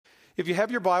If you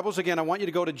have your Bibles, again, I want you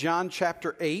to go to John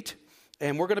chapter 8,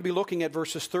 and we're going to be looking at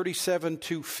verses 37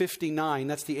 to 59.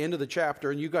 That's the end of the chapter,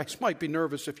 and you guys might be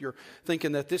nervous if you're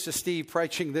thinking that this is Steve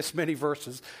preaching this many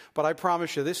verses, but I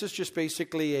promise you, this is just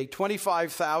basically a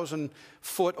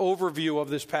 25,000-foot overview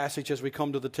of this passage as we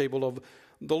come to the table of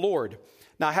the Lord.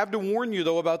 Now, I have to warn you,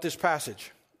 though, about this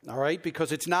passage, all right,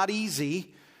 because it's not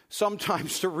easy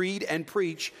sometimes to read and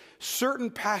preach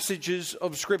certain passages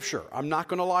of Scripture. I'm not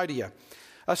going to lie to you.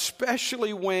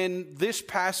 Especially when this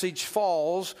passage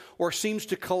falls or seems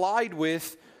to collide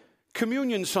with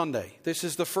Communion Sunday. This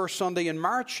is the first Sunday in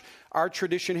March. Our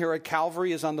tradition here at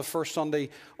Calvary is on the first Sunday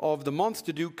of the month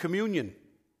to do communion.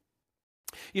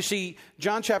 You see,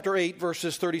 John chapter 8,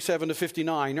 verses 37 to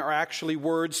 59 are actually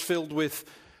words filled with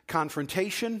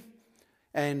confrontation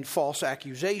and false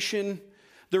accusation.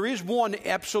 There is one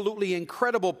absolutely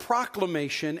incredible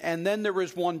proclamation, and then there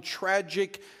is one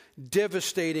tragic,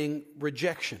 devastating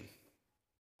rejection.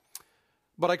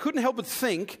 But I couldn't help but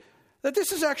think that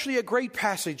this is actually a great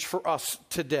passage for us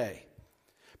today,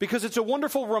 because it's a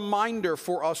wonderful reminder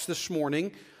for us this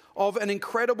morning of an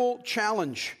incredible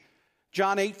challenge.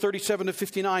 John 8, 37 to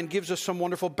 59 gives us some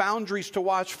wonderful boundaries to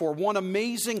watch for. One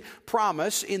amazing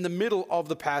promise in the middle of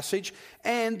the passage,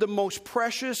 and the most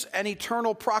precious and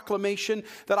eternal proclamation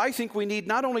that I think we need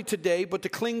not only today, but to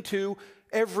cling to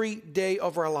every day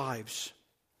of our lives.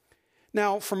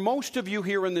 Now, for most of you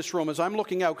here in this room, as I'm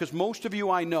looking out, because most of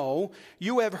you I know,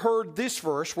 you have heard this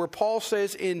verse where Paul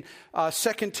says in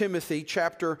 2 Timothy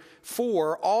chapter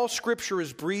 4, all Scripture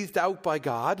is breathed out by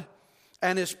God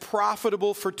and is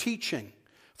profitable for teaching,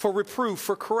 for reproof,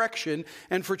 for correction,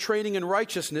 and for training in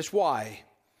righteousness. Why?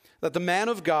 That the man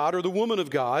of God or the woman of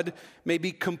God may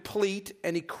be complete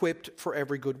and equipped for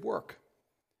every good work.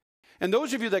 And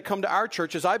those of you that come to our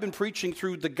church, as I've been preaching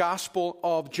through the Gospel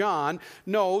of John,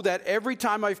 know that every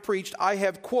time I've preached, I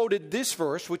have quoted this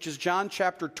verse, which is John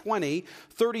chapter 20,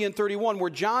 30 and 31,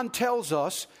 where John tells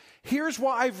us, here's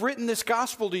why I've written this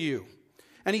gospel to you.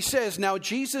 And he says, now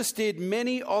Jesus did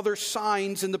many other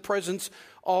signs in the presence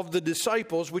of the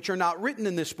disciples, which are not written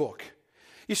in this book.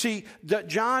 You see, that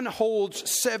John holds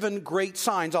 7 great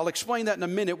signs. I'll explain that in a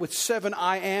minute, with 7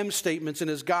 I am statements in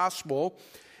his gospel.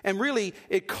 And really,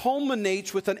 it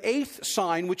culminates with an 8th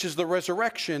sign, which is the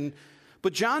resurrection.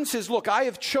 But John says, look, I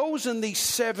have chosen these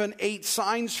 7, 8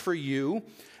 signs for you,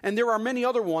 and there are many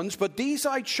other ones, but these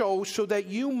I chose so that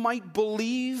you might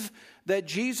believe that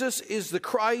Jesus is the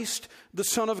Christ, the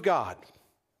Son of God.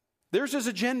 There's his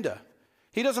agenda.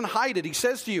 He doesn't hide it. He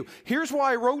says to you, here's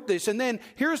why I wrote this, and then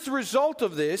here's the result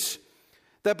of this,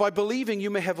 that by believing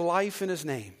you may have life in his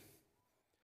name.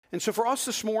 And so for us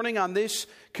this morning on this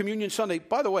Communion Sunday,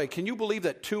 by the way, can you believe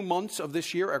that 2 months of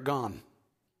this year are gone?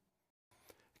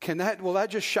 Will that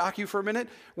just shock you for a minute?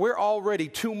 We're already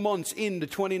 2 months into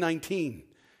 2019.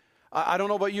 I don't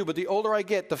know about you, but the older I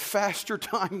get, the faster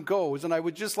time goes. And I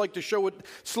would just like to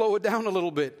slow it down a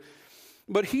little bit.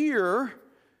 But here,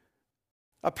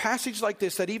 a passage like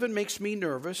this that even makes me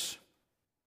nervous,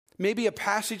 maybe a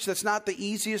passage that's not the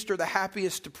easiest or the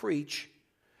happiest to preach,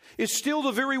 is still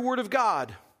the very Word of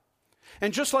God.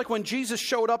 And just like when Jesus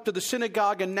showed up to the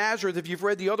synagogue in Nazareth, if you've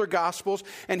read the other Gospels,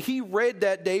 and he read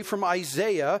that day from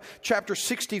Isaiah chapter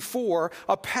 64,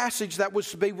 a passage that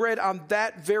was to be read on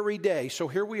that very day. So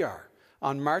here we are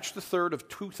on March the 3rd of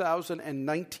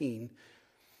 2019.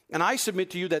 And I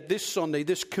submit to you that this Sunday,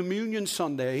 this Communion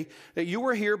Sunday, that you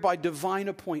are here by divine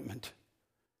appointment.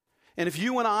 And if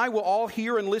you and I will all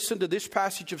hear and listen to this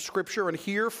passage of Scripture and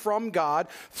hear from God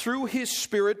through his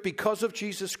Spirit because of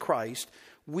Jesus Christ,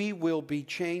 we will be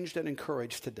changed and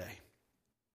encouraged today.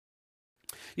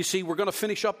 You see, we're going to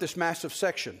finish up this massive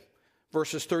section,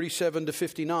 verses 37 to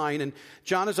 59. And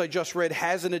John, as I just read,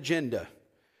 has an agenda.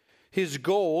 His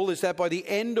goal is that by the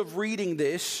end of reading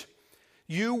this,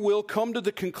 you will come to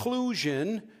the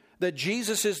conclusion that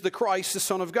Jesus is the Christ, the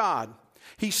Son of God.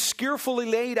 He skillfully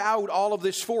laid out all of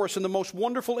this for us in the most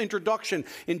wonderful introduction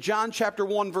in John chapter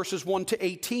 1, verses 1 to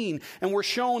 18. And we're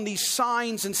shown these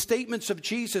signs and statements of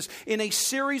Jesus in a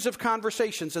series of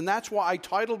conversations. And that's why I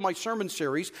titled my sermon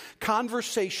series,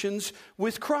 Conversations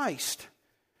with Christ.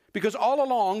 Because all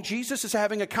along, Jesus is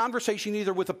having a conversation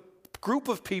either with a group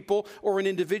of people or an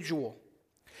individual.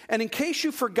 And in case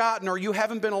you've forgotten or you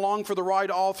haven't been along for the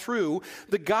ride all through,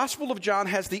 the Gospel of John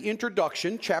has the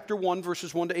introduction, chapter 1,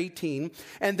 verses 1 to 18,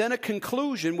 and then a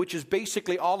conclusion, which is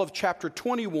basically all of chapter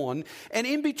 21. And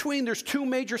in between, there's 2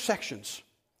 major sections.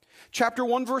 Chapter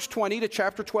 1, verse 20 to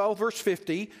chapter 12, verse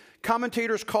 50.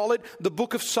 Commentators call it the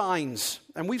book of signs.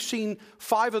 And we've seen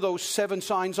 5 of those 7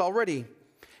 signs already.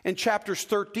 In chapters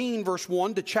 13, verse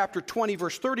 1 to chapter 20,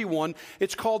 verse 31,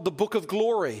 it's called the book of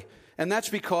glory. And that's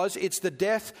because it's the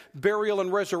death, burial,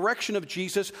 and resurrection of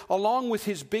Jesus, along with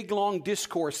his big, long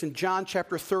discourse in John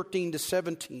chapter 13 to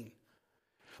 17.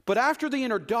 But after the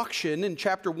introduction in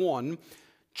chapter 1,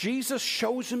 Jesus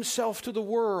shows himself to the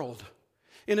world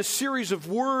in a series of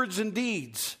words and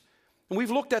deeds. And we've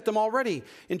looked at them already.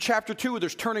 In chapter 2,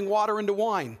 there's turning water into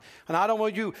wine. And I don't know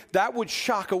you, that would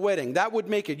shock a wedding. That would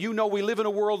make it. You know, we live in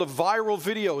a world of viral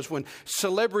videos when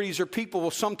celebrities or people will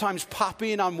sometimes pop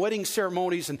in on wedding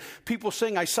ceremonies, and people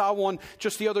sing. I saw one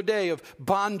just the other day of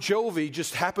Bon Jovi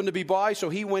just happened to be by, so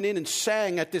he went in and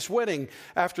sang at this wedding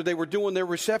after they were doing their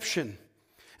reception.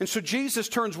 And so Jesus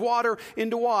turns water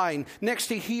into wine. Next,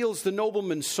 he heals the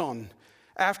nobleman's son.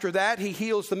 After that, he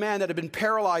heals the man that had been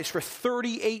paralyzed for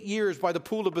 38 years by the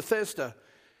pool of Bethesda.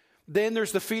 Then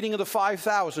there's the feeding of the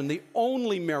 5,000, the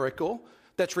only miracle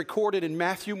that's recorded in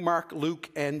Matthew, Mark, Luke,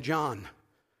 and John.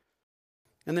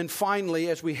 And then finally,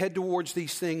 as we head towards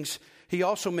these things, he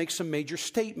also makes some major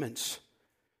statements.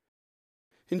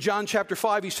 In John chapter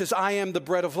 5, he says, I am the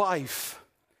bread of life.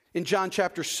 In John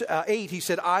chapter 8, he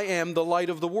said, I am the light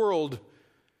of the world.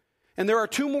 And there are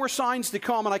two more signs to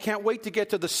come, and I can't wait to get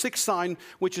to the sixth sign,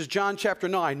 which is John chapter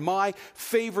 9, my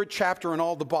favorite chapter in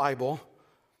all the Bible.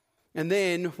 And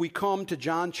then we come to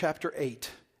John chapter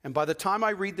 8. And by the time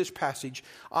I read this passage,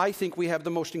 I think we have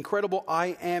the most incredible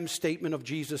I am statement of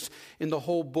Jesus in the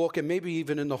whole book, and maybe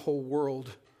even in the whole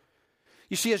world.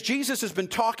 You see, as Jesus has been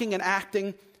talking and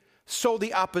acting, so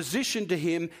the opposition to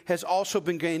him has also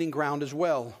been gaining ground as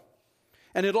well.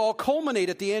 And it all culminates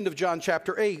at the end of John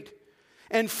chapter 8.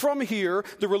 And from here,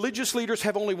 the religious leaders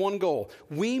have only one goal.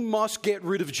 We must get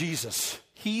rid of Jesus.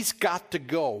 He's got to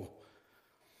go.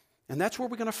 And that's where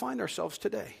we're going to find ourselves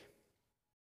today.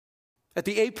 At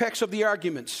the apex of the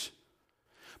arguments.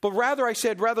 But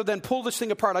rather than pull this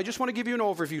thing apart, I just want to give you an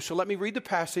overview. So let me read the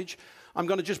passage. I'm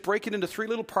going to just break it into three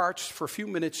little parts for a few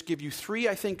minutes, give you three,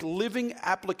 I think, living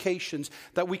applications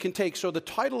that we can take. So the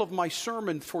title of my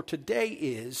sermon for today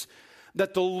is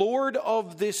that the Lord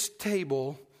of this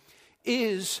table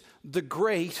is the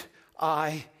great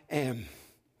I am.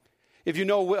 If you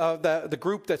know the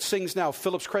group that sings now,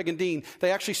 Phillips, Craig, and Dean, they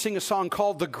actually sing a song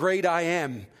called The Great I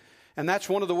Am. And that's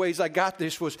one of the ways I got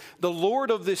this was the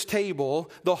Lord of this table,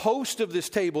 the host of this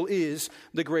table is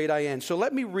the great I am. So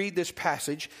let me read this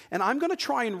passage, and I'm going to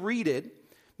try and read it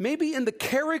maybe in the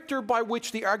character by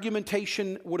which the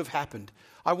argumentation would have happened.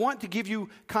 I want to give you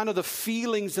kind of the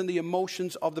feelings and the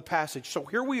emotions of the passage. So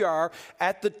here we are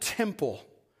at the temple.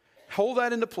 Hold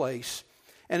that into place.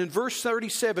 And in verse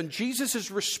 37, Jesus is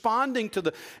responding to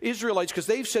the Israelites because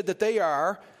they've said that they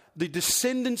are the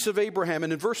descendants of Abraham.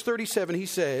 And in verse 37, he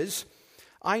says,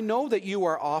 I know that you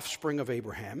are offspring of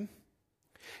Abraham,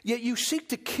 yet you seek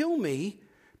to kill me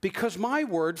because my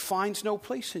word finds no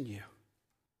place in you.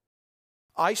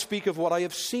 I speak of what I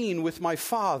have seen with my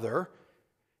father,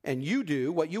 and you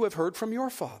do what you have heard from your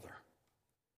father.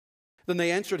 Then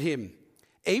they answered him,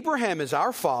 Abraham is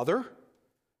our father.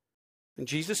 And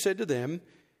Jesus said to them,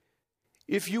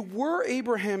 if you were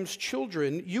Abraham's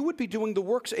children, you would be doing the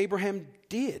works Abraham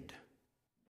did.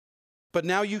 But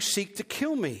now you seek to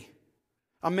kill me,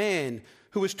 a man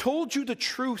who has told you the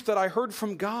truth that I heard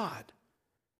from God.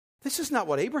 This is not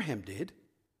what Abraham did.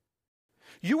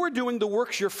 You are doing the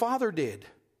works your father did.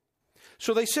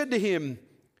 So they said to him,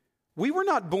 we were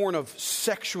not born of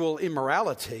sexual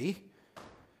immorality.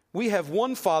 We have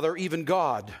one Father, even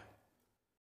God.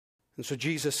 And so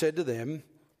Jesus said to them,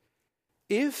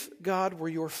 if God were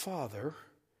your Father,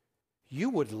 you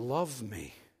would love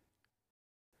me.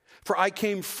 For I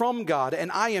came from God, and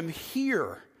I am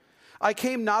here. I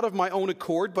came not of my own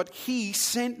accord, but He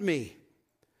sent me.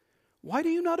 Why do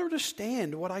you not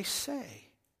understand what I say?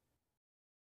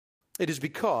 It is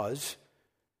because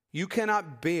you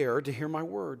cannot bear to hear my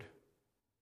word.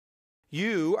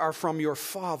 You are from your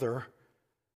father,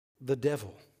 the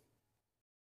devil.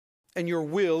 And your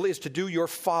will is to do your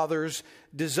father's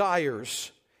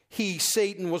desires. He,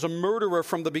 Satan, was a murderer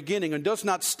from the beginning and does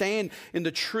not stand in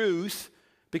the truth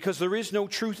because there is no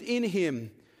truth in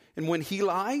him. And when he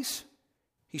lies,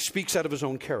 he speaks out of his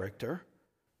own character,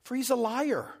 for he's a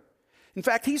liar. In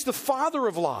fact, he's the father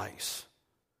of lies.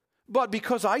 But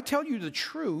because I tell you the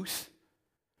truth,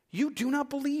 you do not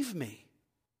believe me.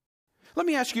 Let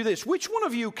me ask you this. Which one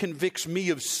of you convicts me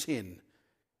of sin?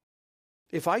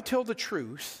 If I tell the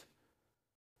truth,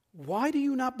 why do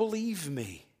you not believe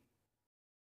me?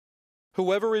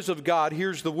 Whoever is of God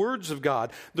hears the words of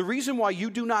God. The reason why you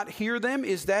do not hear them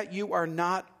is that you are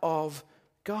not of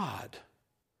God.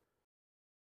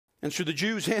 And so the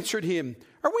Jews answered him,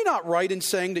 are we not right in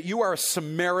saying that you are a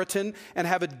Samaritan and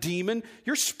have a demon?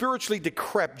 You're spiritually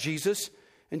decrepit, Jesus.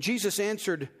 And Jesus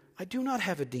answered, I do not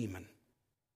have a demon.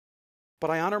 but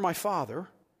I honor my Father,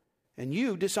 and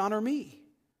you dishonor me.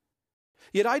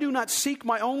 Yet I do not seek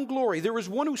my own glory. There is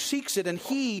one who seeks it, and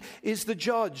he is the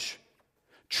judge.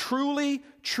 Truly,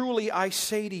 truly, I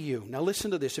say to you." Now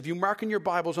listen to this. If you mark in your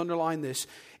Bibles, underline this.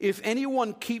 "If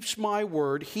anyone keeps my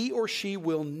word, he or she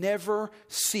will never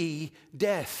see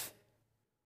death."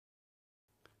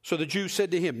 So the Jews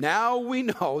said to him, "Now we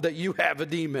know that you have a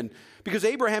demon, because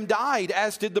Abraham died,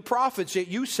 as did the prophets. Yet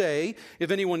you say,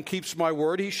 if anyone keeps my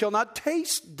word, he shall not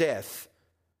taste death."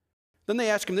 Then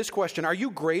they ask him this question: "Are you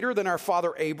greater than our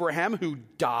father Abraham, who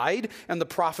died, and the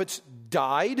prophets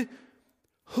died?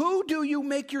 Who do you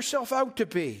make yourself out to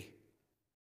be?"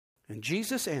 And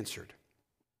Jesus answered,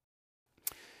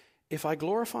 "If I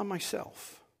glorify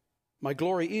myself, my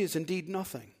glory is indeed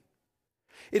nothing.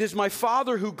 It is my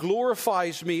Father who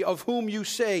glorifies me, of whom you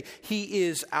say he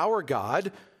is our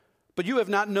God, but you have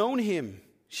not known him.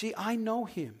 See, I know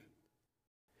him.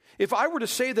 If I were to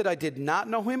say that I did not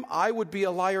know him, I would be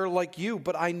a liar like you,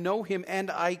 but I know him and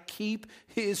I keep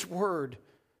his word.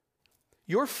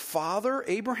 Your father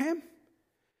Abraham,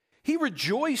 he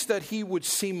rejoiced that he would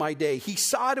see my day. He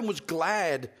saw it and was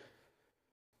glad."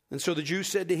 And so the Jews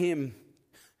said to him,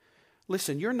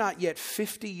 "Listen, you're not yet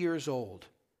 50 years old.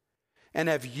 And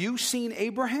have you seen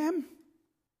Abraham?"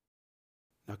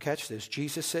 Now catch this.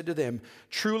 Jesus said to them,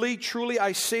 "Truly, truly,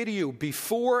 I say to you,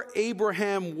 before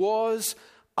Abraham was,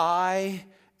 I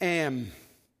am."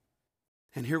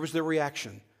 And here was their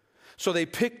reaction. So they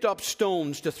picked up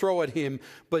stones to throw at him,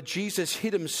 but Jesus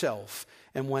hid himself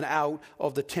and went out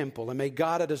of the temple. And may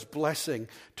God add his blessing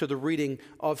to the reading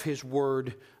of his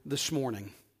word this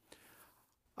morning.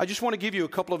 I just want to give you a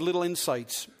couple of little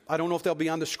insights. I don't know if they'll be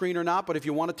on the screen or not, but if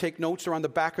you want to take notes, they're on the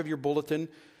back of your bulletin.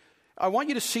 I want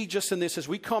you to see just in this as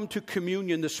we come to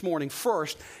communion this morning.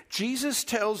 First, Jesus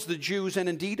tells the Jews, and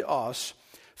indeed us,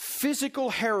 physical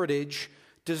heritage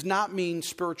does not mean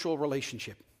spiritual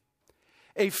relationship.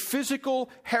 A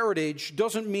physical heritage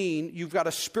doesn't mean you've got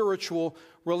a spiritual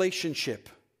relationship.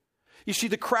 You see,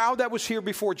 the crowd that was here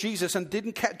before Jesus, and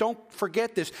don't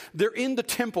forget this, they're in the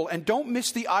temple, and don't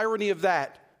miss the irony of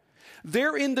that.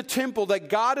 They're in the temple that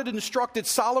God had instructed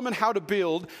Solomon how to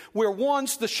build, where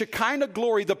once the Shekinah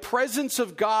glory, the presence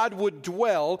of God, would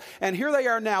dwell. And here they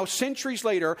are now, centuries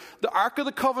later. The Ark of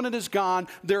the Covenant is gone.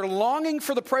 They're longing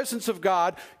for the presence of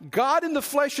God. God in the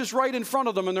flesh is right in front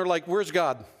of them, and they're like, "Where's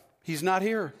God? He's not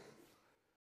here."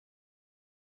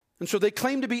 And so they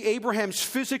claim to be Abraham's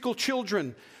physical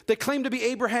children. They claim to be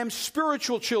Abraham's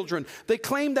spiritual children. They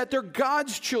claim that they're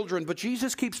God's children. But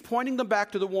Jesus keeps pointing them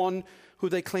back to the one who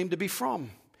they claim to be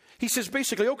from. He says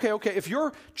basically, okay, if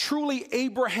you're truly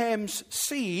Abraham's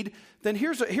seed, then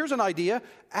here's an idea.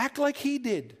 Act like he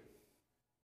did.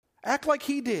 Act like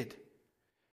he did.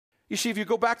 You see, if you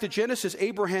go back to Genesis,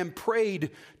 Abraham prayed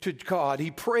to God.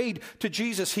 He prayed to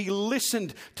Jesus. He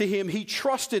listened to him. He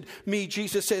trusted me,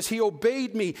 Jesus says. He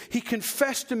obeyed me. He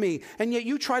confessed to me. And yet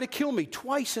you try to kill me.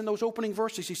 Twice in those opening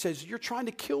verses, he says, you're trying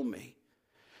to kill me.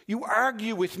 You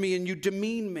argue with me and you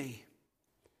demean me.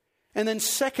 And then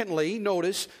secondly,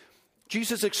 notice,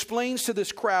 Jesus explains to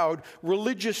this crowd,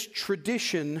 religious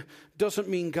tradition doesn't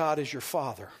mean God is your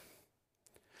father.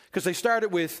 Because they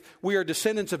started with, we are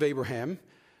descendants of Abraham.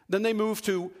 Then they moved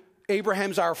to,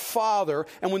 Abraham's our father.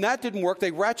 And when that didn't work,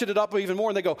 they ratcheted up even more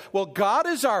and they go, well, God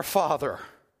is our father.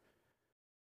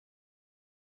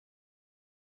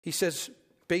 He says,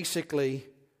 basically,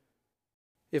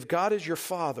 if God is your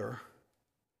father,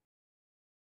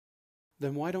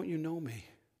 then why don't you know me?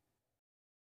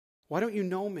 Why don't you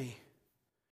know me?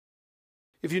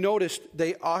 If you noticed,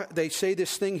 they say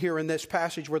this thing here in this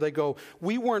passage where they go,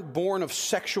 we weren't born of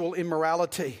sexual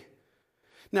immorality.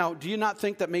 Now, do you not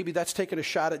think that maybe that's taking a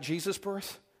shot at Jesus'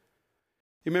 birth?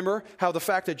 You remember how the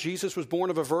fact that Jesus was born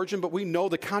of a virgin, but we know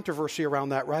the controversy around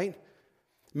that, right?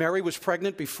 Mary was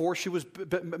pregnant before she was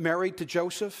married to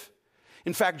Joseph.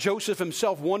 In fact, Joseph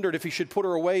himself wondered if he should put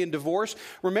her away in divorce.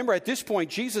 Remember, at this point,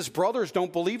 Jesus' brothers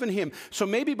don't believe in him. So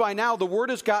maybe by now the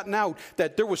word has gotten out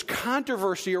that there was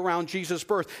controversy around Jesus'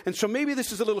 birth. And so maybe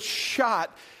this is a little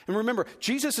shot. And remember,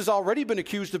 Jesus has already been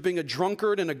accused of being a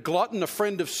drunkard and a glutton, a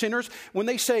friend of sinners. When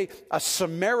they say a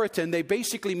Samaritan, they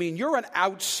basically mean you're an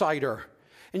outsider.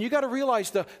 And you got to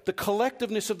realize the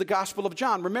collectiveness of the Gospel of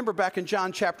John. Remember back in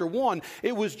John chapter 1,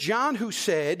 it was John who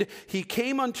said, he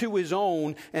came unto his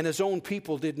own, and his own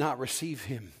people did not receive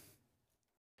him.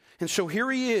 And so here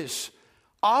he is,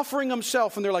 offering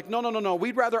himself, and they're like, no,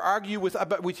 we'd rather argue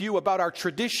with you about our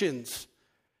traditions.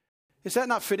 Is that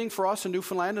not fitting for us in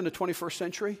Newfoundland in the 21st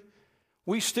century?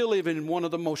 We still live in one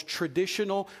of the most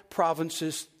traditional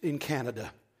provinces in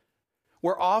Canada,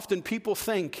 where often people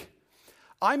think,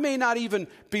 I may not even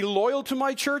be loyal to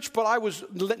my church, but I was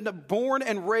born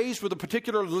and raised with a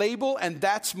particular label, and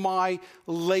that's my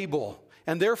label.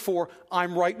 And therefore,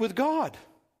 I'm right with God.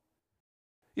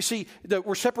 You see,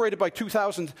 we're separated by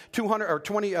 2,200 or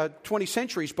 20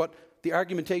 centuries, but the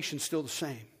argumentation's still the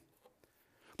same.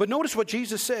 But notice what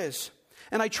Jesus says.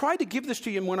 And I tried to give this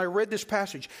to you when I read this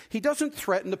passage. He doesn't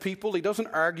threaten the people. He doesn't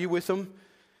argue with them.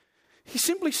 He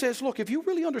simply says, look, if you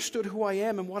really understood who I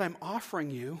am and what I'm offering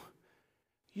you,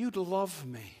 you'd love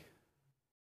me.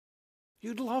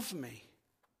 You'd love me.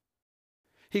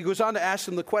 He goes on to ask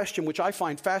them the question, which I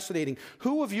find fascinating.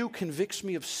 Who of you convicts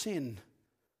me of sin?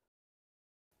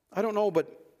 I don't know, but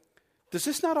does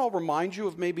this not all remind you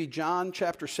of maybe John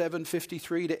chapter 7,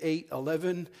 53 to 8,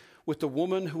 11, with the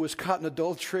woman who was caught in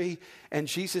adultery, and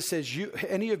Jesus says,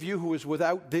 any of you who is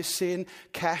without this sin,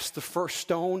 cast the first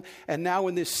stone. And now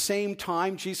in this same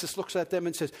time, Jesus looks at them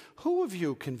and says, who of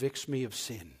you convicts me of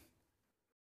sin?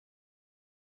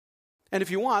 And if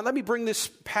you want, let me bring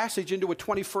this passage into a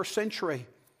 21st century.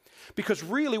 Because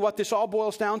really what this all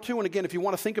boils down to, and again, if you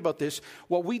want to think about this,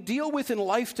 what we deal with in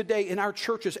life today in our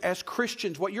churches as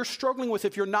Christians, what you're struggling with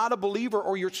if you're not a believer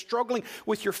or you're struggling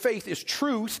with your faith is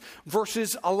truth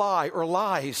versus a lie or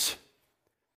lies.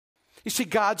 You see,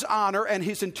 God's honor and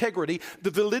his integrity,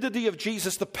 the validity of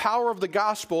Jesus, the power of the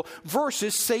gospel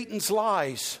versus Satan's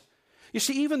lies. You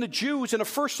see, even the Jews in the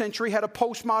first century had a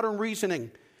postmodern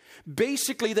reasoning.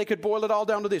 Basically, they could boil it all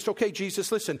down to this. Okay,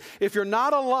 Jesus, listen, if you're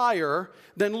not a liar,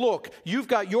 then look, you've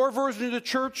got your version of the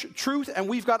truth, and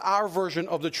we've got our version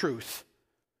of the truth.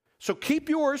 So keep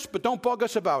yours, but don't bug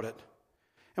us about it.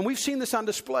 And we've seen this on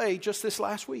display just this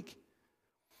last week.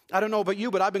 I don't know about you,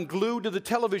 but I've been glued to the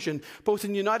television, both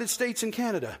in the United States and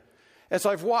Canada, as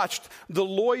I've watched the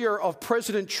lawyer of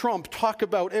President Trump talk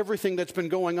about everything that's been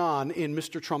going on in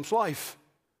Mr. Trump's life.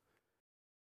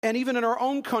 And even in our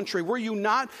own country, were you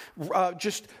not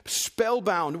just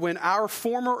spellbound when our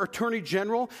former Attorney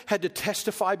General had to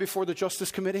testify before the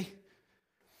Justice Committee?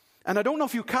 And I don't know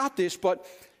if you caught this, but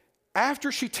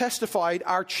after she testified,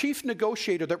 our chief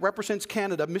negotiator that represents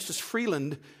Canada, Mrs.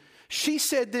 Freeland, she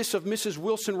said this of Mrs.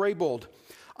 Wilson-Raybould.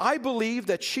 I believe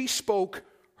that she spoke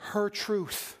her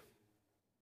truth.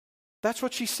 That's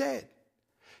what she said.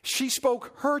 She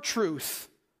spoke her truth.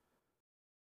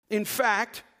 In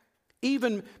fact,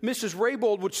 even Mrs.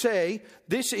 Raybould would say,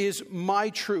 this is my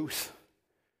truth.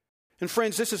 And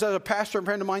friends, this is as a pastor and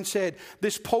friend of mine said,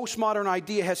 this postmodern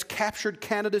idea has captured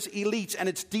Canada's elites, and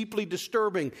it's deeply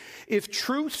disturbing. If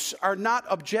truths are not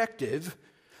objective,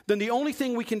 then the only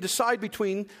thing we can decide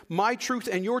between my truth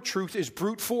and your truth is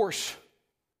brute force.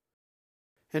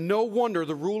 And no wonder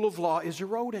the rule of law is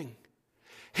eroding.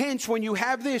 Hence, when you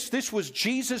have this was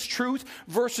Jesus' truth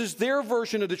versus their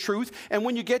version of the truth. And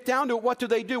when you get down to it, what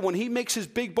do? When he makes his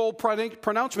big, bold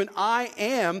pronouncement, I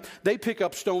am, they pick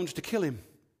up stones to kill him.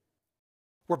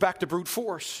 We're back to brute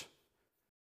force.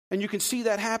 And you can see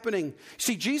that happening.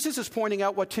 See, Jesus is pointing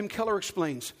out what Tim Keller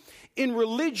explains. In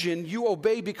religion, you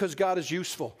obey because God is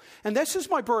useful. And this is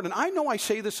my burden. I know I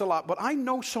say this a lot, but I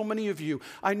know so many of you.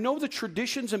 I know the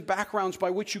traditions and backgrounds by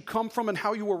which you come from and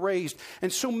how you were raised.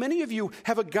 And so many of you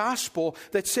have a gospel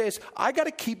that says, I got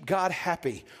to keep God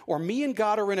happy. Or me and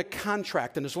God are in a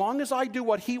contract. And as long as I do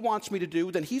what he wants me to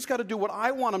do, then he's got to do what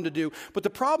I want him to do. But the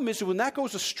problem is when that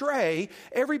goes astray,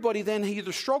 everybody then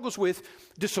either struggles with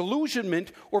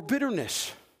disillusionment or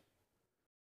bitterness.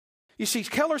 You see,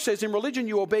 Keller says in religion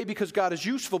you obey because God is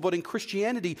useful, but in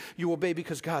Christianity you obey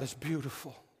because God is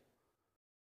beautiful.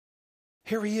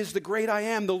 Here he is, the great I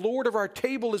am. The Lord of our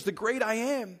table is the great I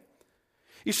am.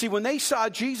 You see, when they saw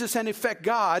Jesus and in effect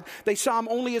God, they saw him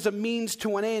only as a means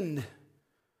to an end.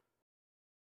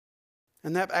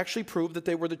 And that actually proved that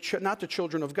they were not the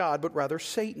children of God, but rather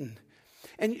Satan.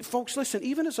 And folks, listen,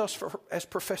 even as us as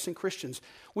professing Christians,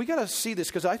 we got to see this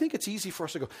because I think it's easy for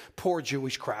us to go, poor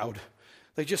Jewish crowd.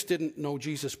 They just didn't know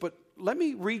Jesus. But let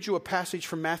me read you a passage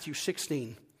from Matthew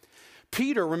 16.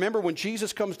 Peter, remember when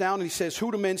Jesus comes down and he says,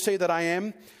 who do men say that I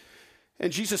am?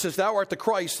 And Jesus says, thou art the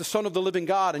Christ, the Son of the living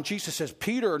God. And Jesus says,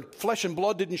 Peter, flesh and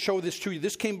blood didn't show this to you.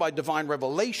 This came by divine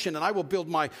revelation, and I will build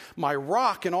my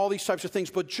rock and all these types of things.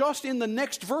 But just in the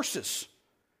next verses,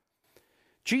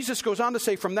 Jesus goes on to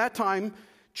say, from that time,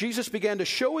 Jesus began to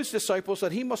show his disciples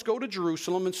that he must go to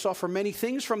Jerusalem and suffer many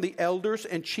things from the elders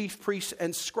and chief priests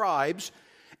and scribes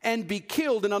and be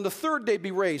killed and on the third day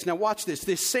be raised. Now watch this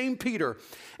same Peter.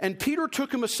 And Peter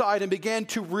took him aside and began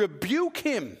to rebuke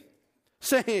him,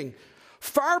 saying,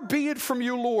 far be it from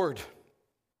you, Lord.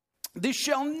 This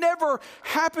shall never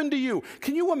happen to you.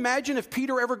 Can you imagine if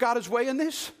Peter ever got his way in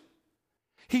this?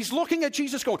 He's looking at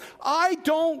Jesus going, I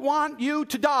don't want you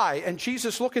to die. And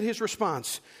Jesus, look at his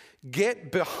response.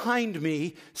 "Get behind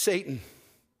me, Satan."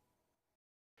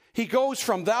 He goes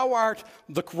from "thou art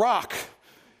the rock"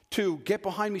 to "get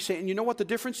behind me, Satan." You know what the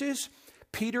difference is?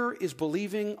 Peter is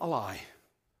believing a lie.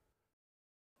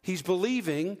 He's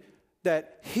believing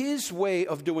that his way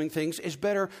of doing things is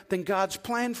better than God's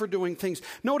plan for doing things.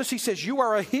 Notice he says, "You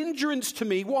are a hindrance to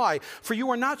me." Why? "For you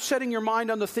are not setting your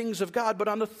mind on the things of God, but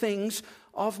on the things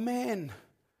of man."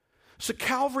 So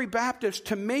Calvary Baptist,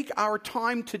 to make our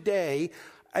time today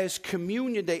as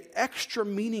Communion Day extra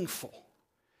meaningful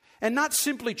and not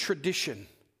simply tradition,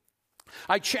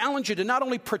 I challenge you to not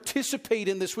only participate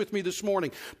in this with me this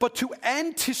morning, but to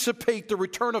anticipate the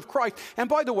return of Christ. And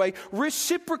by the way,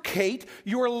 reciprocate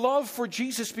your love for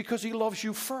Jesus because he loves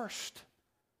you first.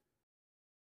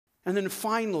 And then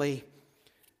finally,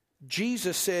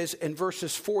 Jesus says in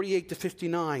verses 48 to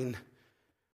 59,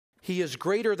 he is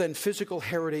greater than physical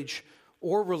heritage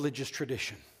or religious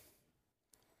tradition.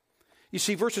 You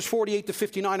see, verses 48 to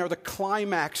 59 are the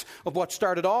climax of what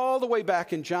started all the way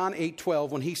back in John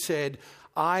 8:12 when he said,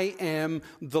 "I am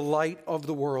the light of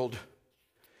the world."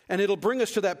 And it'll bring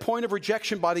us to that point of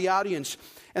rejection by the audience,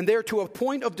 and there to a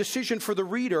point of decision for the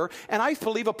reader, and I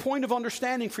believe a point of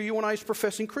understanding for you and I as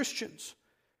professing Christians.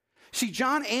 See,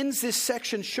 John ends this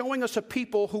section showing us a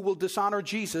people who will dishonor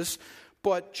Jesus,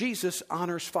 but Jesus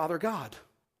honors Father God.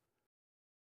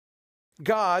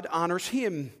 God honors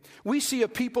him. We see a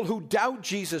people who doubt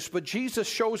Jesus, but Jesus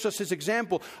shows us his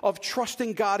example of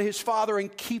trusting God, his Father,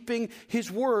 and keeping his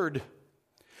word.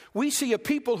 We see a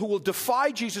people who will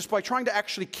defy Jesus by trying to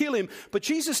actually kill him, but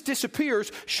Jesus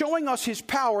disappears, showing us his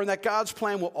power and that God's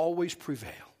plan will always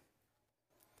prevail.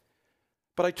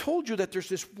 But I told you that there's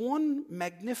this one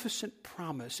magnificent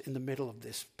promise in the middle of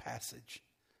this passage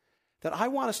that I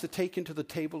want us to take into the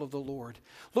table of the Lord.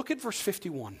 Look at verse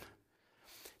 51.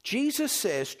 Jesus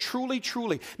says, "Truly,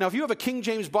 truly." Now, if you have a King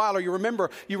James Bible, you remember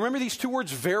these two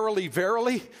words, "verily,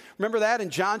 verily." Remember that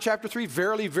in John chapter 3?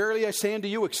 "Verily, verily, I say unto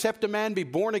you, except a man be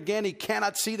born again, he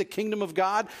cannot see the kingdom of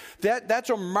God."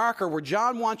 That's a marker where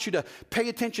John wants you to pay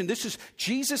attention.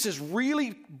 Jesus is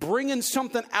really bringing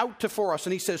something out for us.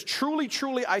 And he says, "Truly,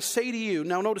 truly, I say to you."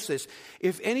 Now, notice this.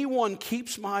 "If anyone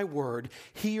keeps my word,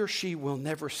 he or she will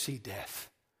never see death."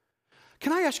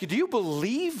 Can I ask you, do you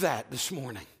believe that this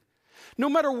morning? No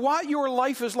matter what your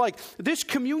life is like, this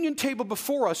communion table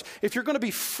before us, if you're going to be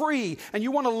free and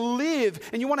you want to live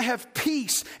and you want to have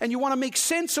peace and you want to make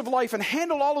sense of life and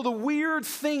handle all of the weird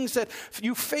things that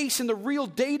you face in the real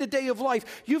day-to-day of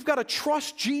life, you've got to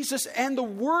trust Jesus and the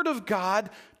Word of God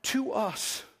to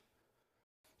us.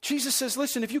 Jesus says,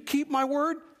 "Listen, if you keep my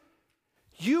word,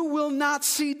 you will not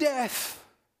see death."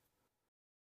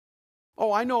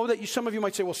 Oh, I know that some of you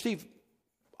might say, "Well, Steve,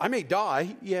 I may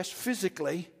die." Yes,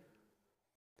 physically,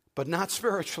 but not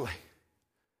spiritually.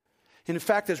 And in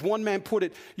fact, as one man put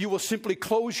it, you will simply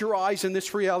close your eyes in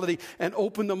this reality and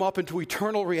open them up into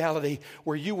eternal reality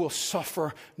where you will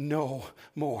suffer no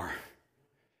more.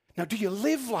 Now, do you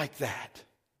live like that?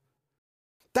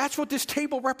 That's what this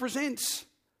table represents.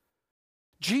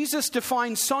 Jesus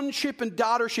defines sonship and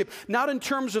daughtership, not in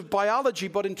terms of biology,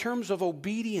 but in terms of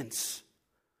obedience.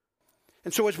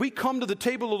 And so as we come to the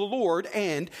table of the Lord,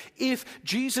 and if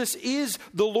Jesus is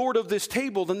the Lord of this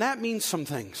table, then that means some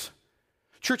things.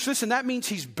 Church, listen, that means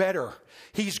he's better,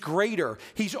 he's greater,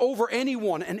 he's over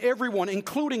anyone and everyone,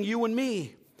 including you and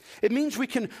me. It means we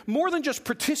can more than just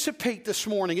participate this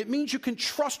morning. It means you can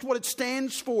trust what it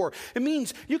stands for. It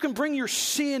means you can bring your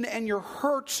sin and your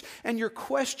hurts and your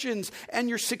questions and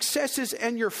your successes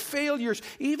and your failures,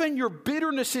 even your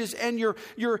bitternesses and your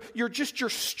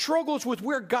struggles with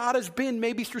where God has been,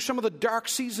 maybe through some of the dark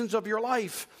seasons of your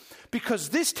life. Because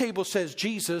this table says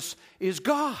Jesus is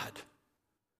God.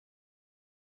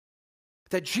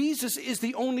 That Jesus is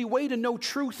the only way to know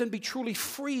truth and be truly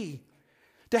free,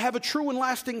 to have a true and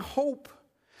lasting hope.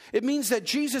 It means that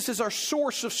Jesus is our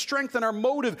source of strength and our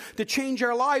motive to change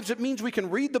our lives. It means we can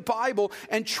read the Bible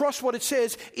and trust what it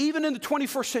says, even in the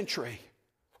 21st century.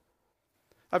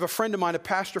 I have a friend of mine, a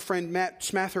pastor friend, Matt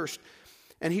Smathurst,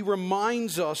 and he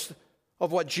reminds us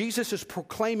of what Jesus is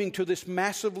proclaiming to this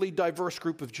massively diverse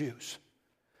group of Jews.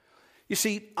 You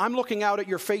see, I'm looking out at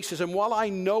your faces, and while I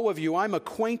know of you, I'm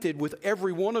acquainted with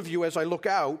every one of you as I look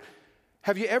out.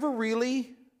 Have you ever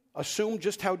really assumed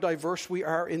just how diverse we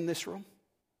are in this room?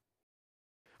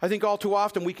 I think all too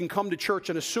often we can come to church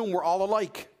and assume we're all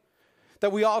alike,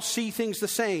 that we all see things the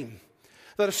same,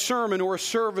 that a sermon or a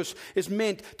service is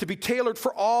meant to be tailored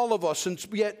for all of us, and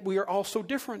yet we are all so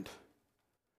different.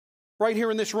 Right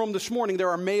here in this room this morning, there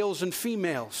are males and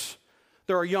females.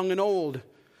 There are young and old.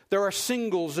 There are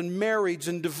singles and marrieds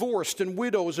and divorced and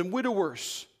widows and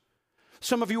widowers.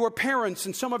 Some of you are parents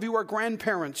and some of you are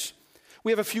grandparents.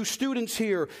 We have a few students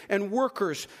here and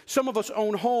workers. Some of us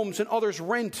own homes and others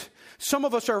rent. Some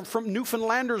of us are from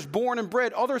Newfoundlanders, born and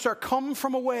bred. Others are come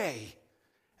from away,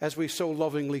 as we so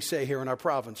lovingly say here in our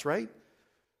province, right?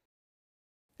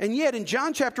 And yet in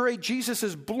John chapter 8, Jesus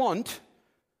is blunt,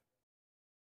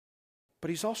 but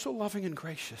he's also loving and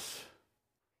gracious.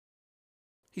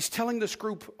 He's telling this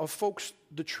group of folks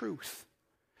the truth.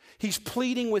 He's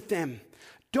pleading with them.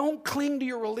 Don't cling to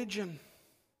your religion.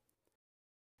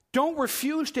 Don't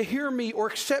refuse to hear me or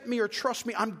accept me or trust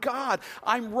me. I'm God.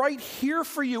 I'm right here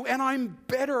for you, and I'm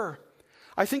better.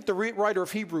 I think the writer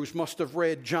of Hebrews must have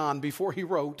read John before he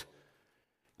wrote,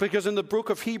 because in the book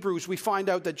of Hebrews we find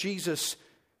out that Jesus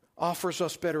offers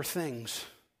us better things.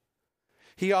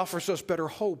 He offers us better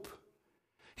hope.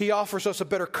 He offers us a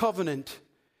better covenant.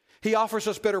 He offers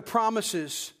us better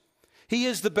promises. He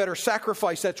is the better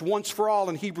sacrifice that's once for all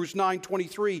in Hebrews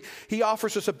 9:23. He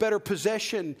offers us a better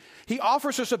possession. He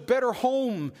offers us a better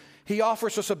home. He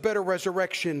offers us a better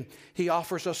resurrection. He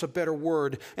offers us a better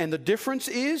word. And the difference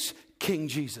is King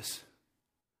Jesus,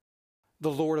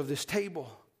 the Lord of this table.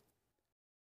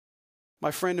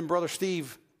 My friend and brother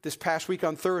Steve, this past week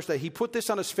on Thursday, he put this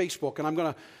on his Facebook, and I'm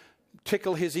going to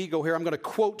tickle his ego here. I'm going to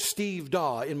quote Steve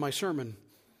Daw in my sermon.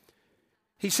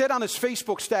 He said on his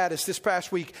Facebook status this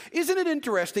past week, "Isn't it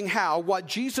interesting how what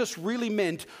Jesus really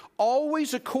meant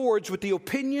always accords with the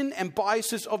opinion and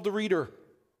biases of the reader?"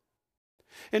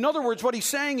 In other words, what he's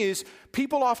saying is,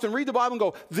 people often read the Bible and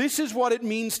go, "This is what it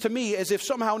means to me," as if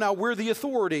somehow now we're the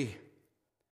authority.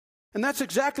 And that's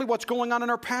exactly what's going on in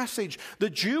our passage. The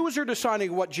Jews are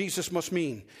deciding what Jesus must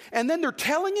mean. And then they're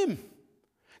telling him,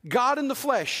 God in the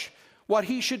flesh, what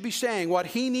he should be saying, what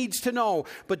he needs to know.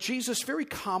 But Jesus very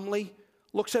calmly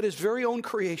looks at his very own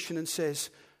creation and says,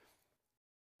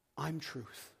 I'm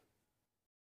truth.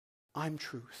 I'm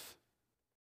truth.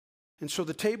 And so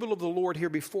the table of the Lord here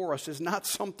before us is not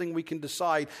something we can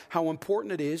decide how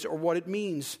important it is or what it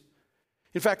means.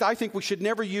 In fact, I think we should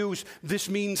never use "this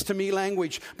means to me"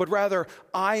 language, but rather,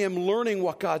 I am learning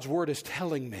what God's word is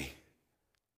telling me.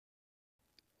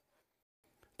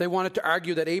 They wanted to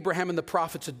argue that Abraham and the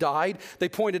prophets had died. They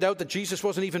pointed out that Jesus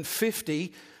wasn't even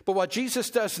 50. But what Jesus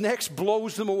does next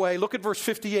blows them away. Look at verse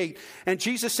 58. And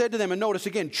Jesus said to them, and notice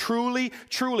again, truly,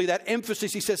 truly, that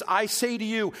emphasis. He says, I say to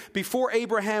you, before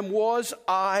Abraham was,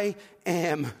 I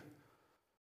am.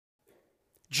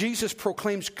 Jesus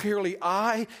proclaims clearly,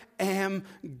 I am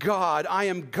God. I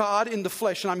am God in the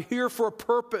flesh, and I'm here for a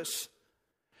purpose.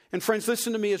 And friends,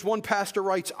 listen to me as one pastor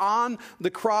writes, on the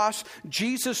cross,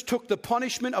 Jesus took the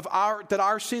punishment that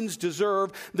our sins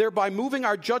deserve, thereby moving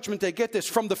our judgment day, get this,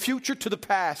 from the future to the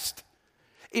past.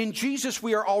 In Jesus,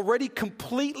 we are already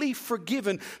completely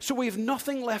forgiven, so we have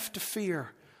nothing left to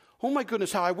fear. Oh my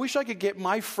goodness, how I wish I could get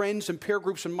my friends and peer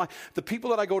groups and the people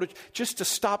that I go to just to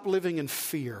stop living in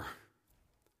fear,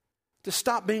 to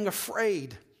stop being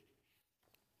afraid.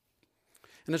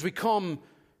 And as we come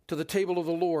to the table of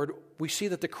the Lord, we see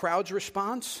that the crowd's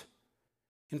response,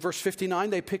 in verse 59,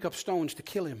 they pick up stones to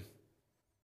kill him.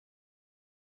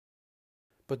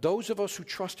 But those of us who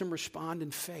trust him respond in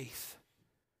faith.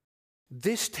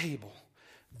 This table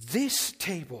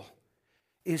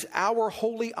is our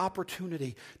holy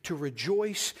opportunity to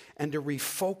rejoice and to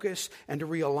refocus and to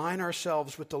realign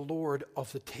ourselves with the Lord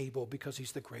of the table, because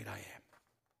he's the great I am.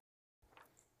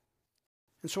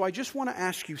 And so I just want to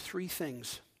ask you three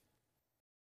things.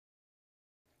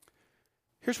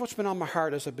 Here's what's been on my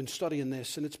heart as I've been studying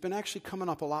this, and it's been actually coming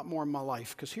up a lot more in my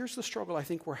life, because here's the struggle I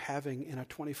think we're having in a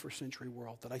 21st century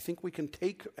world that I think we can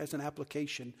take as an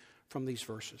application from these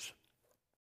verses.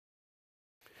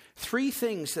 Three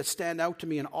things that stand out to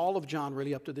me in all of John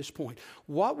really up to this point.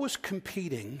 What was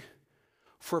competing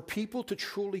for people to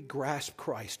truly grasp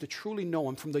Christ, to truly know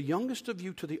him, from the youngest of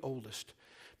you to the oldest?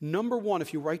 Number one,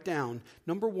 if you write down,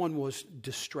 number one was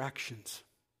distractions.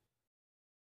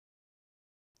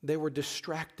 They were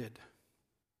distracted.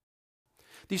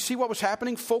 Do you see what was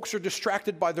happening? Folks are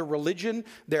distracted by their religion,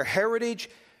 their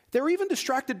heritage. They're even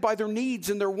distracted by their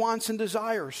needs and their wants and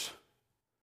desires.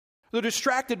 They're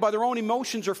distracted by their own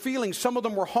emotions or feelings. Some of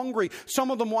them were hungry.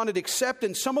 Some of them wanted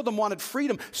acceptance. Some of them wanted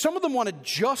freedom. Some of them wanted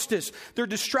justice. They're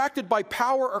distracted by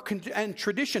power and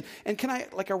tradition. And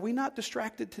are we not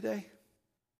distracted today?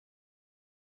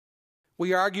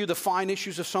 We argue the fine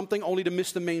issues of something only to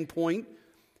miss the main point.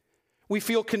 We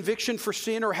feel conviction for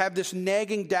sin or have this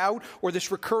nagging doubt or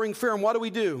this recurring fear. And what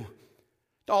do?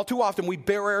 All too often, we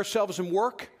bury ourselves in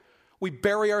work. We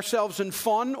bury ourselves in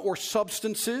fun or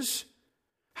substances.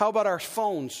 How about our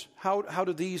phones? How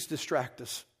do these distract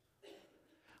us?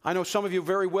 I know some of you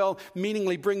very well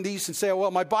meaningly bring these and say, oh,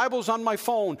 well, my Bible's on my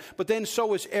phone, but then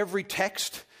so is every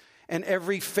text and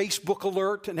every Facebook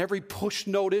alert and every push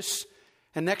notice.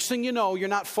 And next thing you know, you're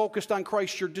not focused on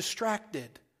Christ, you're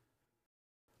distracted.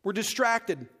 We're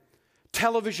distracted.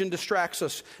 Television distracts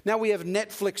us. Now we have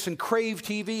Netflix and Crave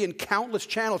TV and countless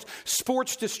channels.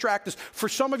 Sports distract us. For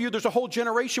some of you, there's a whole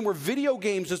generation where video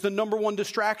games is the number one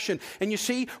distraction. And you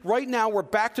see, right now we're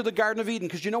back to the Garden of Eden,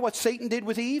 because you know what Satan did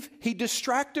with Eve? He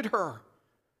distracted her.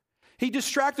 He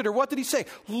distracted her. What did he say?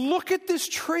 Look at this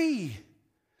tree.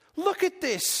 Look at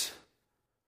this.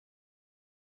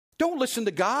 Don't listen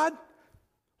to God.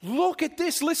 Look at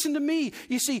this. Listen to me.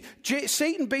 You see,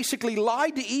 Satan basically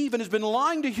lied to Eve and has been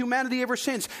lying to humanity ever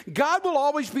since. God will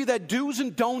always be that do's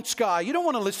and don'ts guy. You don't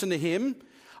want to listen to him.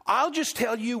 I'll just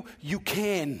tell you, you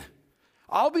can.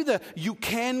 I'll be the you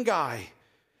can guy.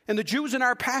 And the Jews in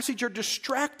our passage are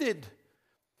distracted.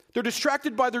 They're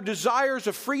distracted by their desires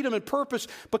of freedom and purpose,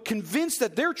 but convinced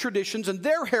that their traditions and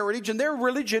their heritage and their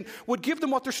religion would give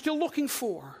them what they're still looking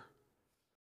for.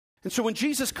 And so when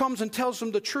Jesus comes and tells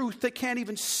them the truth, they can't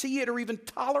even see it or even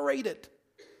tolerate it,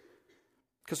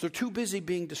 because they're too busy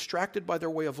being distracted by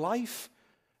their way of life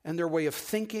and their way of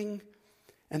thinking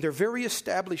and their very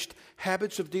established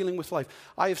habits of dealing with life.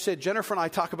 I have said, Jennifer and I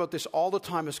talk about this all the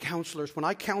time as counselors. When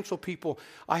I counsel people,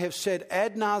 I have said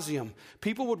ad nauseum,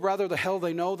 people would rather the hell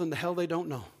they know than the hell they don't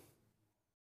know.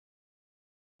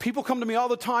 People come to me all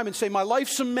the time and say, my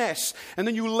life's a mess. And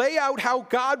then you lay out how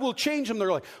God will change them.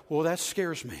 They're like, well, that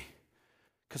scares me,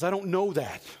 because I don't know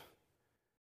that.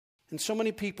 And so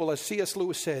many people, as C.S.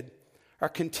 Lewis said, are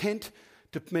content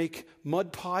to make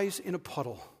mud pies in a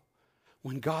puddle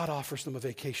when God offers them a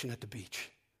vacation at the beach.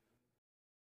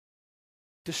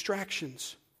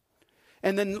 Distractions.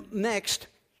 And then next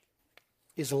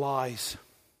is lies.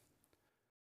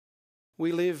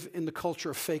 We live in the culture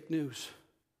of fake news.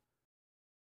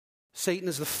 Satan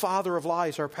is the father of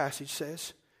lies, our passage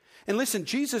says. And listen,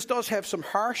 Jesus does have some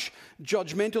harsh,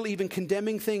 judgmental, even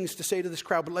condemning things to say to this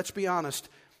crowd, but let's be honest,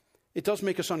 it does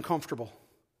make us uncomfortable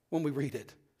when we read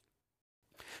it.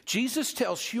 Jesus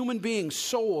tells human beings,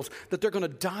 souls, that they're going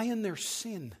to die in their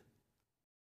sin.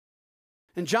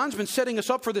 And John's been setting us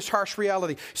up for this harsh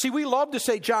reality. See, we love to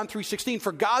say John 3:16,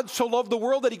 for God so loved the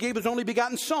world that he gave his only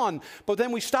begotten Son, but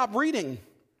then we stop reading.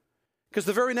 Because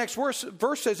the very next verse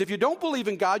says, if you don't believe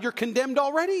in God, you're condemned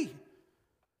already.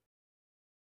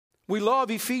 We love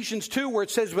Ephesians 2, where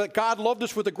it says that God loved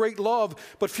us with a great love,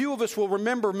 but few of us will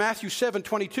remember Matthew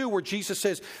 7:22, where Jesus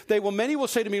says, many will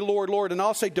say to me, Lord, Lord, and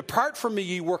I'll say, depart from me,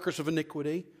 ye workers of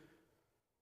iniquity.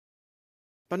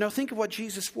 But now think of what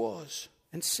Jesus was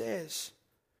and says.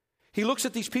 He looks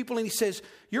at these people and he says,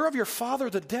 you're of your father,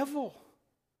 the devil.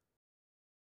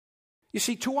 You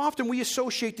see, too often we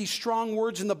associate these strong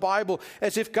words in the Bible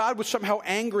as if God was somehow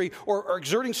angry or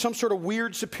exerting some sort of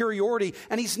weird superiority,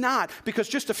 and he's not, because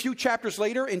just a few chapters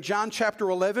later in John chapter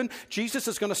 11, Jesus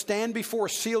is going to stand before a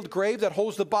sealed grave that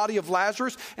holds the body of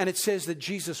Lazarus, and it says that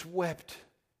Jesus wept.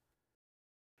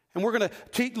 And we're going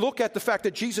to look at the fact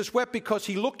that Jesus wept because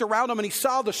he looked around him and he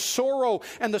saw the sorrow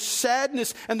and the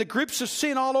sadness and the grips of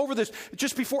sin all over this.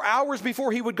 Just hours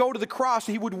before he would go to the cross,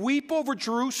 he would weep over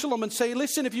Jerusalem and say,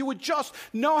 listen, if you would just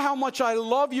know how much I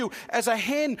love you, as a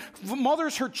hen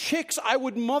mothers her chicks, I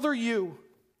would mother you.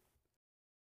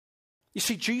 You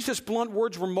see, Jesus' blunt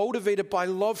words were motivated by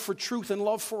love for truth and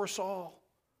love for us all.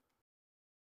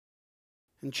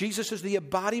 And Jesus is the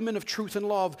embodiment of truth and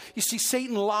love. You see,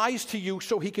 Satan lies to you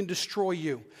so he can destroy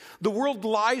you. The world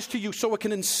lies to you so it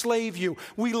can enslave you.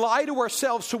 We lie to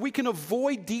ourselves so we can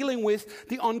avoid dealing with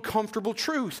the uncomfortable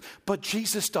truth. But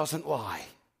Jesus doesn't lie.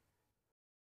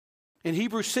 In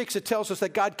Hebrews 6, it tells us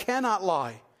that God cannot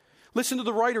lie. Listen to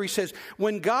the writer. He says,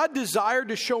 when God desired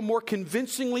to show more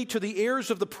convincingly to the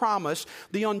heirs of the promise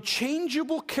the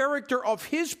unchangeable character of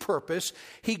his purpose,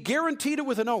 he guaranteed it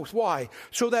with an oath. Why?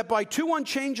 So that by two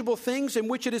unchangeable things in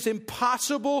which it is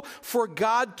impossible for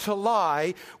God to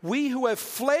lie, we who have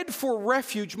fled for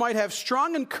refuge might have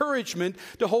strong encouragement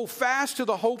to hold fast to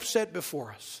the hope set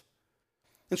before us.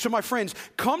 And so, my friends,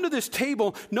 come to this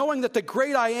table knowing that the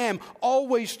great I am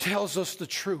always tells us the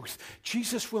truth.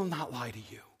 Jesus will not lie to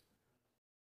you.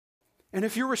 And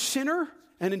if you're a sinner,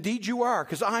 and indeed you are,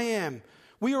 because I am,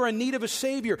 we are in need of a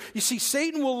Savior. You see,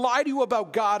 Satan will lie to you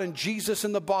about God and Jesus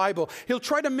and the Bible. He'll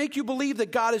try to make you believe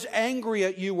that God is angry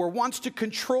at you or wants to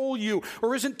control you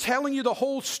or isn't telling you the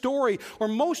whole story. Or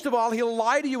most of all, he'll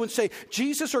lie to you and say,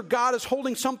 Jesus or God is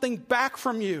holding something back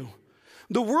from you.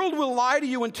 The world will lie to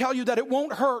you and tell you that it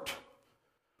won't hurt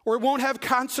or it won't have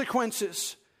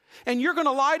consequences. And you're going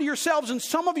to lie to yourselves. And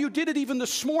some of you did it even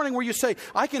this morning where you say,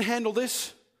 I can handle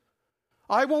this.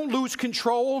 I won't lose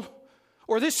control,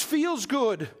 or this feels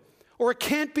good, or it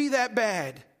can't be that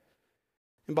bad.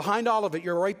 And behind all of it,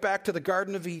 you're right back to the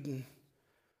Garden of Eden.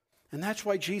 And that's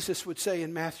why Jesus would say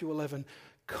in Matthew 11,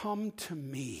 come to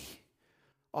me,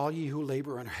 all ye who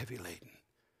labor and are heavy laden,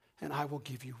 and I will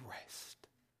give you rest.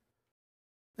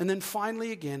 And then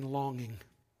finally again, longing.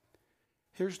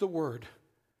 Here's the word.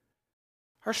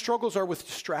 Our struggles are with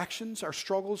distractions, our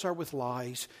struggles are with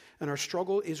lies, and our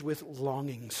struggle is with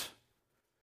longings.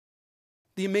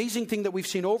 The amazing thing that we've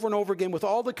seen over and over again with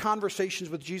all the conversations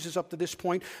with Jesus up to this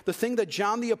point, the thing that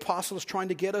John the Apostle is trying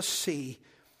to get us see,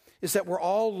 is that we're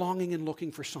all longing and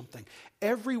looking for something.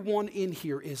 Everyone in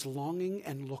here is longing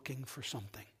and looking for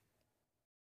something.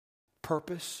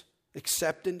 Purpose,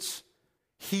 acceptance,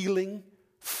 healing,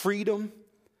 freedom,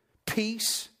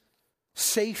 peace,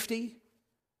 safety.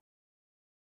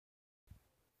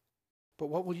 But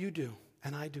what will you do,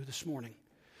 and I do this morning?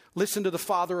 Listen to the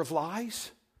father of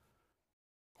lies?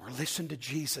 Or listen to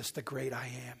Jesus, the great I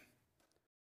am?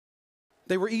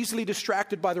 They were easily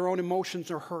distracted by their own emotions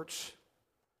or hurts.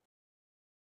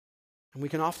 And we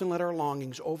can often let our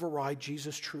longings override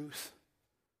Jesus' truth.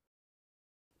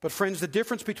 But friends, the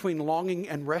difference between longing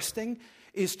and resting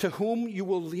is to whom you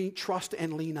will trust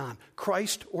and lean on.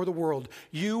 Christ or the world.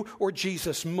 You or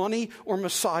Jesus. Money or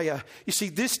Messiah. You see,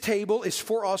 this table is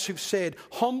for us who've said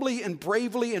humbly and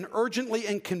bravely and urgently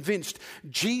and convinced,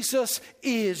 Jesus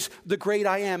is the great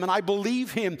I am. And I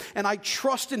believe him and I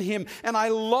trust in him and I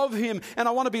love him and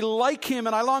I want to be like him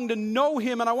and I long to know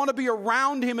him and I want to be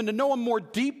around him and to know him more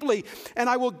deeply. And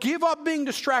I will give up being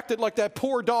distracted like that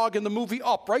poor dog in the movie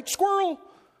Up, right? Squirrel!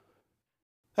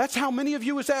 That's how many of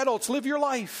you as adults live your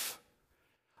life.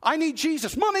 I need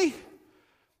Jesus. Money.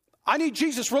 I need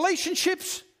Jesus.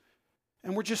 Relationships.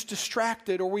 And we're just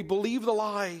distracted or we believe the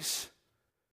lies.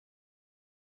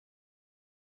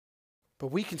 But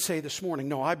we can say this morning,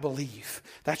 no, I believe.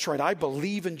 That's right, I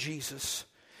believe in Jesus.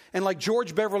 And like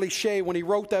George Beverly Shea, when he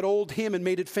wrote that old hymn and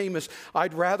made it famous,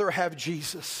 I'd rather have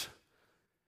Jesus.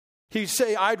 He'd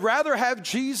say, I'd rather have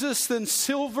Jesus than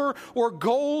silver or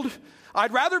gold.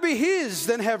 I'd rather be his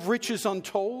than have riches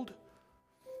untold.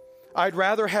 I'd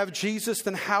rather have Jesus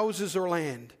than houses or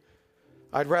land.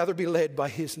 I'd rather be led by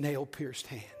his nail-pierced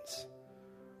hands.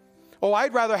 Oh,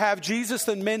 I'd rather have Jesus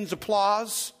than men's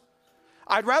applause.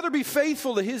 I'd rather be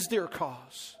faithful to his dear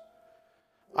cause.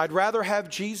 I'd rather have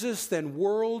Jesus than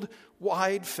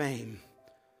worldwide fame.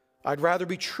 I'd rather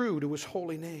be true to his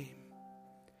holy name.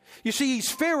 You see, he's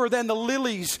fairer than the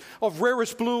lilies of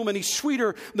rarest bloom, and he's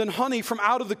sweeter than honey from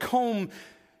out of the comb.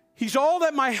 He's all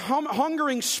that my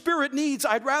hungering spirit needs.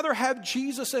 I'd rather have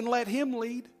Jesus and let him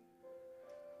lead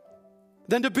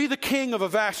than to be the king of a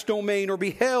vast domain or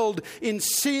be held in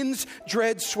sin's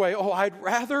dread sway. Oh, I'd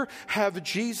rather have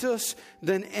Jesus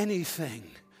than anything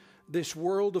this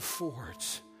world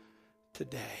affords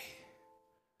today.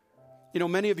 You know,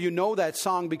 many of you know that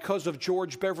song because of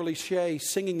George Beverly Shea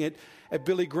singing it at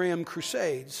Billy Graham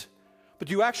crusades. But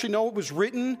do you actually know it was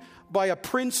written by a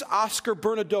Prince Oscar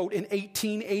Bernadotte in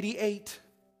 1888?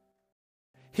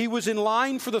 He was in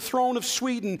line for the throne of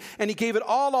Sweden, and he gave it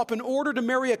all up in order to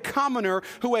marry a commoner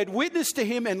who had witnessed to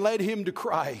him and led him to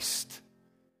Christ.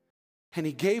 And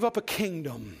he gave up a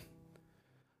kingdom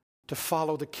to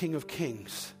follow the King of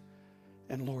Kings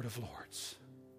and Lord of Lords.